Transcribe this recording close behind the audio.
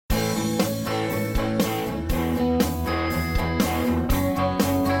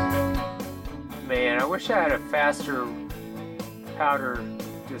wish I had a faster powder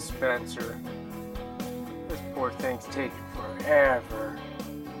dispenser. This poor thing's taking forever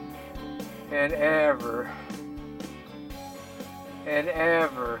and ever and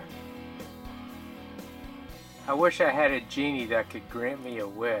ever. I wish I had a genie that could grant me a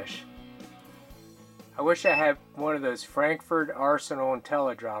wish. I wish I had one of those Frankford Arsenal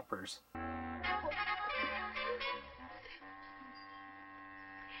Intellidroppers.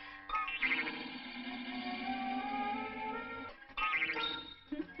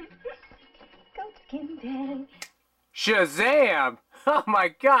 Shazam! Oh my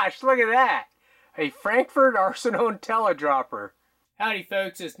gosh, look at that! A Frankford Arsenal Intellidropper. Howdy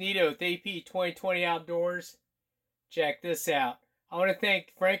folks, it's Nito with AP 2020 Outdoors. Check this out. I want to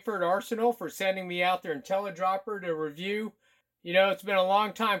thank Frankford Arsenal for sending me out their Intellidropper to review. You know, it's been a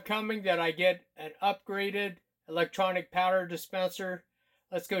long time coming that I get an upgraded electronic powder dispenser.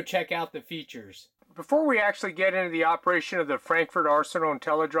 Let's go check out the features. Before we actually get into the operation of the Frankford Arsenal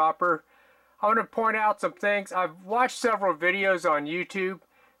Intellidropper, I want to point out some things. I've watched several videos on YouTube,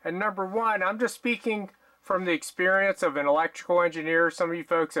 and number one, I'm just speaking from the experience of an electrical engineer. Some of you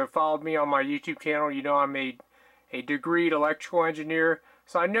folks have followed me on my YouTube channel. You know I'm a degreed electrical engineer,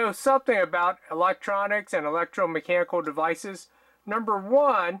 so I know something about electronics and electromechanical devices. Number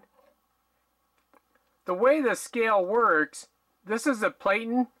one, the way the scale works, this is a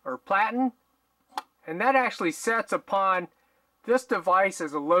platen, and that actually sets upon this device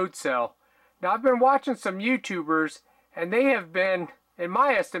as a load cell. Now I've been watching some YouTubers, and they have been, in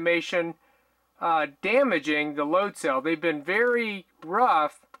my estimation, damaging the load cell. They've been very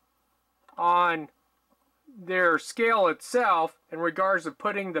rough on their scale itself in regards to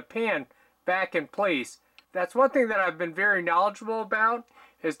putting the pan back in place. That's one thing that I've been very knowledgeable about,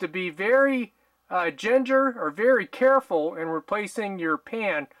 is to be very very careful in replacing your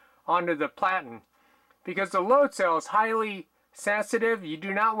pan onto the platen, because the load cell is highly sensitive. You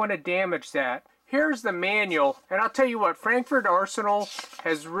do not want to damage that. Here's the manual, and I'll tell you what, Frankford Arsenal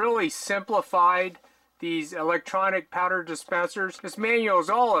has really simplified these electronic powder dispensers. This manual is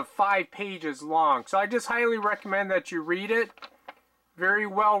all of 5 pages long, so I just highly recommend that you read it. Very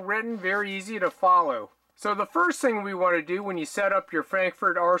well written, very easy to follow. So the first thing we want to do when you set up your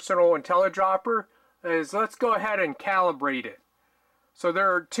Frankford Arsenal Intellidropper is let's go ahead and calibrate it. So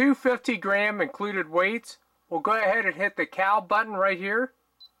there are two 50-gram included weights. We'll go ahead and hit the cal button right here.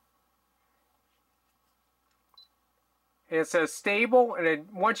 And it says stable, and it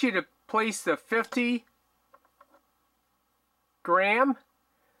wants you to place the 50 gram.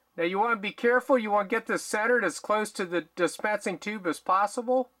 Now you want to be careful. You want to get this centered as close to the dispensing tube as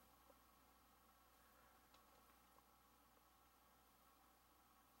possible.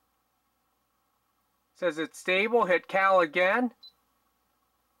 It says it's stable. Hit cal again.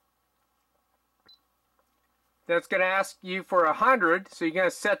 That's going to ask you for 100, so you're going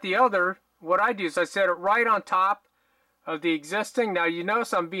to set the other. What I do is I set it right on top of the existing. Now you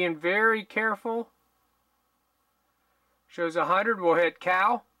notice I'm being very careful. Shows 100, we'll hit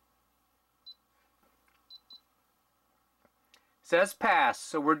cal. Says pass,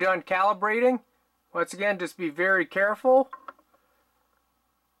 so we're done calibrating. Once again, just be very careful.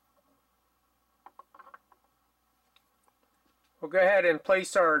 We'll go ahead and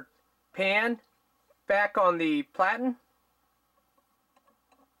place our pan back on the platen.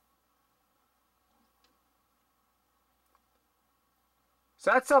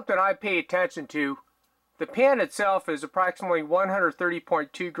 So that's something I pay attention to. The pan itself is approximately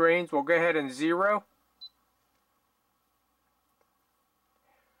 130.2 grains. We'll go ahead and zero.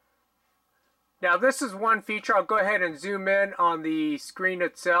 Now this is one feature. I'll go ahead and zoom in on the screen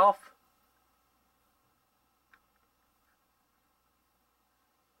itself.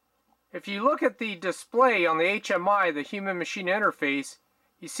 If you look at the display on the HMI, the human machine interface,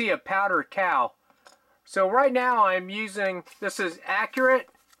 you see a powder cal. So right now I'm using, this is Accurate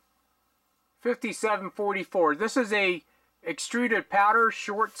 5744. This is a extruded powder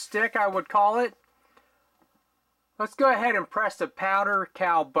short stick, I would call it. Let's go ahead and press the powder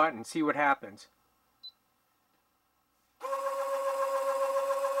cal button, see what happens.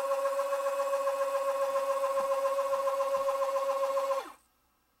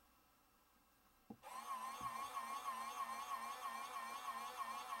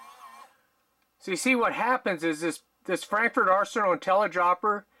 So you see what happens is this Frankford Arsenal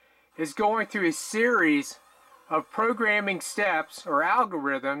Intellidropper is going through a series of programming steps or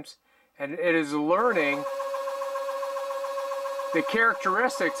algorithms, and it is learning the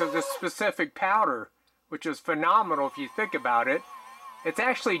characteristics of this specific powder, which is phenomenal if you think about it. It's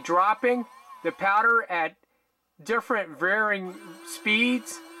actually dropping the powder at different varying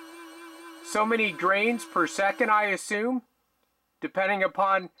speeds so many grains per second, I assume, depending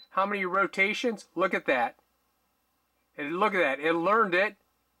upon how many rotations. Look at that. And look at that. It learned it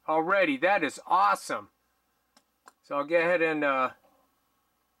already. That is awesome. So I'll go ahead and...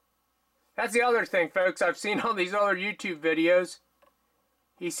 that's the other thing, folks. I've seen all these other YouTube videos.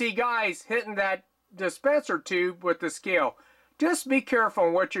 You see guys hitting that dispenser tube with the scale. Just be careful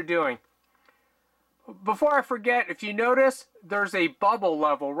on what you're doing. Before I forget, if you notice, there's a bubble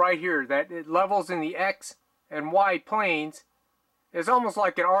level right here that it levels in the X and Y planes. It's almost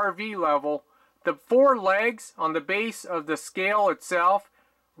like an RV level. The 4 legs on the base of the scale itself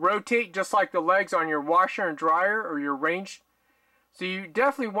rotate just like the legs on your washer and dryer or your range. So you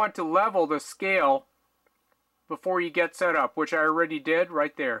definitely want to level the scale before you get set up, which I already did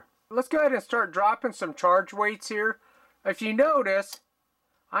right there. Let's go ahead and start dropping some charge weights here. If you notice,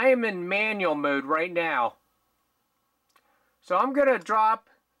 I am in manual mode right now. So I'm going to drop,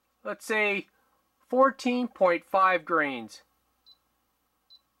 let's say, 14.5 grains.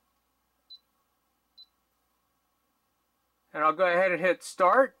 And I'll go ahead and hit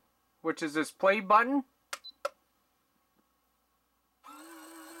start, which is this play button.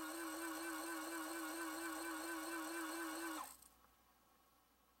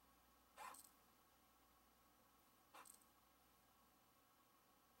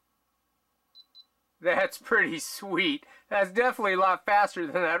 That's pretty sweet. That's definitely a lot faster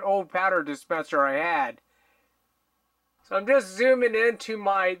than that old powder dispenser I had. So I'm just zooming into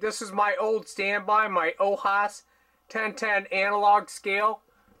my, this is my old standby, my OHAS 1010 analog scale.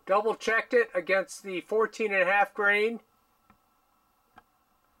 Double checked it against the 14.5 grain.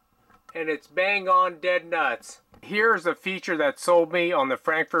 And it's bang on dead nuts. Here's a feature that sold me on the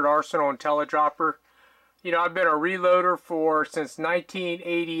Frankford Arsenal Intellidropper. You know, I've been a reloader since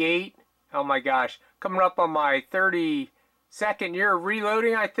 1988. Oh my gosh, coming up on my 32nd year of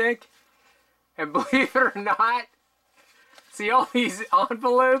reloading, I think. And believe it or not, see all these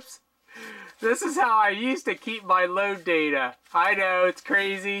envelopes? This is how I used to keep my load data. I know, it's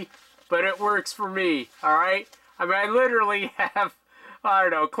crazy, but it works for me, alright? I mean, I literally have, I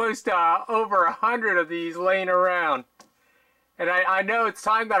don't know, close to over 100 of these laying around. And I know it's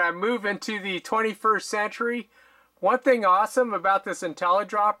time that I move into the 21st century. One thing awesome about this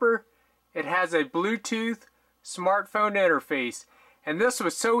Intellidropper, it has a Bluetooth smartphone interface. And this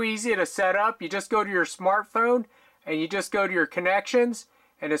was so easy to set up. You just go to your smartphone and you just go to your connections.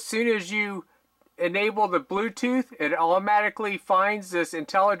 And as soon as you enable the Bluetooth, it automatically finds this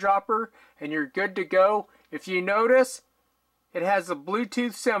Intellidropper and you're good to go. If you notice, it has a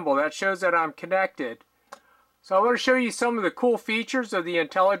Bluetooth symbol that shows that I'm connected. So I want to show you some of the cool features of the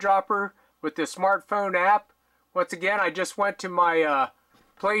Intellidropper with the smartphone app. Once again, I just went to my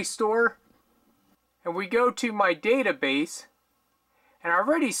Play Store. And we go to my database, and I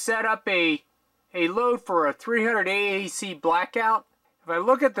already set up a load for a 300 AAC blackout. If I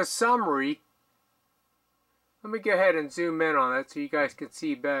look at the summary, let me go ahead and zoom in on it so you guys can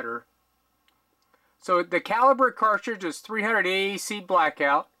see better. So the caliber cartridge is 300 AAC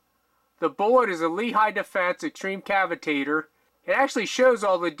blackout. The bullet is a Lehigh Defense Extreme Cavitator. It actually shows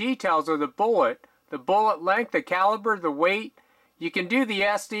all the details of the bullet length, the caliber, the weight. You can do the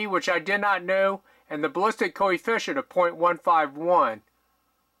SD, which I did not know, and the ballistic coefficient of 0.151.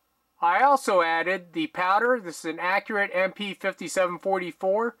 I also added the powder. This is an accurate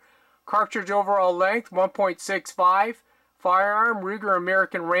MP5744. Cartridge overall length 1.65. Firearm Ruger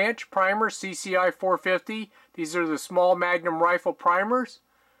American Ranch primer CCI 450. These are the small Magnum rifle primers.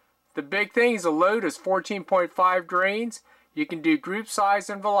 The big thing is the load is 14.5 grains. You can do group size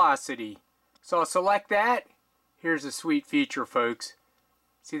and velocity. So I'll select that. Here's a sweet feature, folks.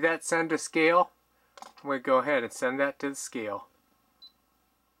 See that send to scale? I'm going to go ahead and send that to the scale.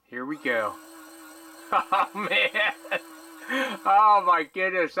 Here we go. Oh man! Oh my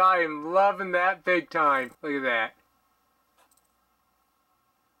goodness, I am loving that big time. Look at that.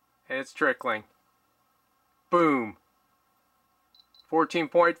 And it's trickling. Boom.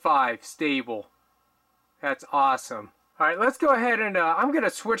 14.5, stable. That's awesome. Alright, let's go ahead and I'm going to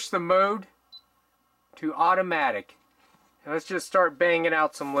switch the mode to automatic. And let's just start banging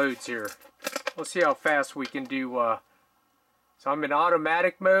out some loads here. Let's see how fast we can do. So I'm in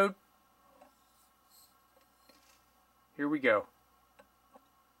automatic mode. Here we go.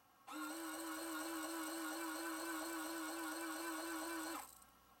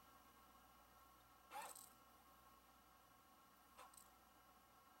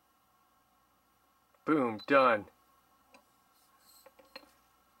 Boom, done.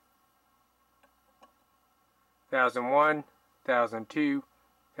 1001, 1002,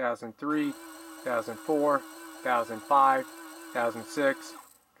 1003, 1004, 1005, 1006,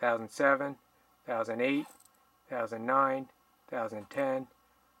 2007, 2008, 2009, 2010,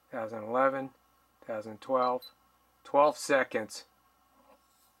 2011, 2012. 12 seconds.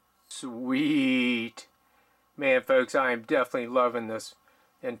 Sweet. Man, folks, I am definitely loving this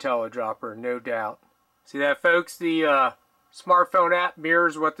Intellidropper, no doubt. See that, folks? The smartphone app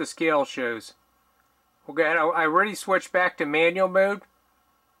mirrors what the scale shows. We'll go ahead. I already switched back to manual mode.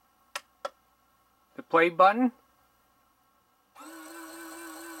 The play button.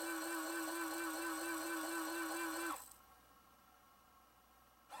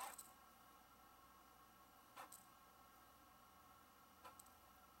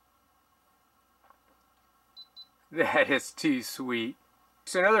 That is too sweet.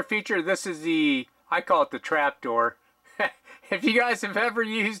 So another feature, this is the, I call it the trap door. If you guys have ever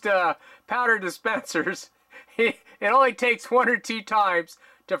used powder dispensers, it only takes 1 or 2 times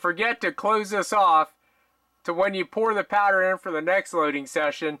to forget to close this off to when you pour the powder in for the next loading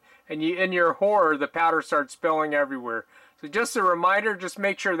session, and you, in your horror, the powder starts spilling everywhere. So just a reminder, just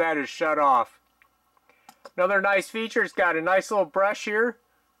make sure that is shut off. Another nice feature, it's got a nice little brush here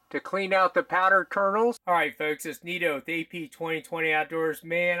to clean out the powder kernels. Alright folks, it's Nito with AP 2020 Outdoors.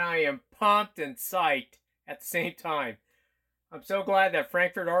 Man, I am pumped and psyched at the same time. I'm so glad that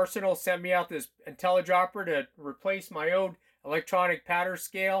Frankford Arsenal sent me out this Intellidropper to replace my old electronic powder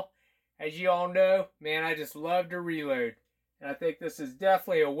scale. As you all know, man, I just love to reload. And I think this is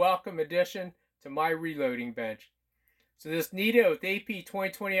definitely a welcome addition to my reloading bench. So this Nito with AP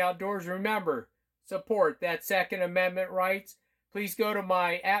 2020 Outdoors, remember, support that Second Amendment rights. Please go to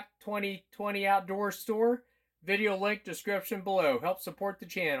my App 2020 Outdoors store. Video link description below. Help support the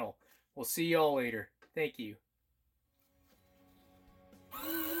channel. We'll see y'all later. Thank you.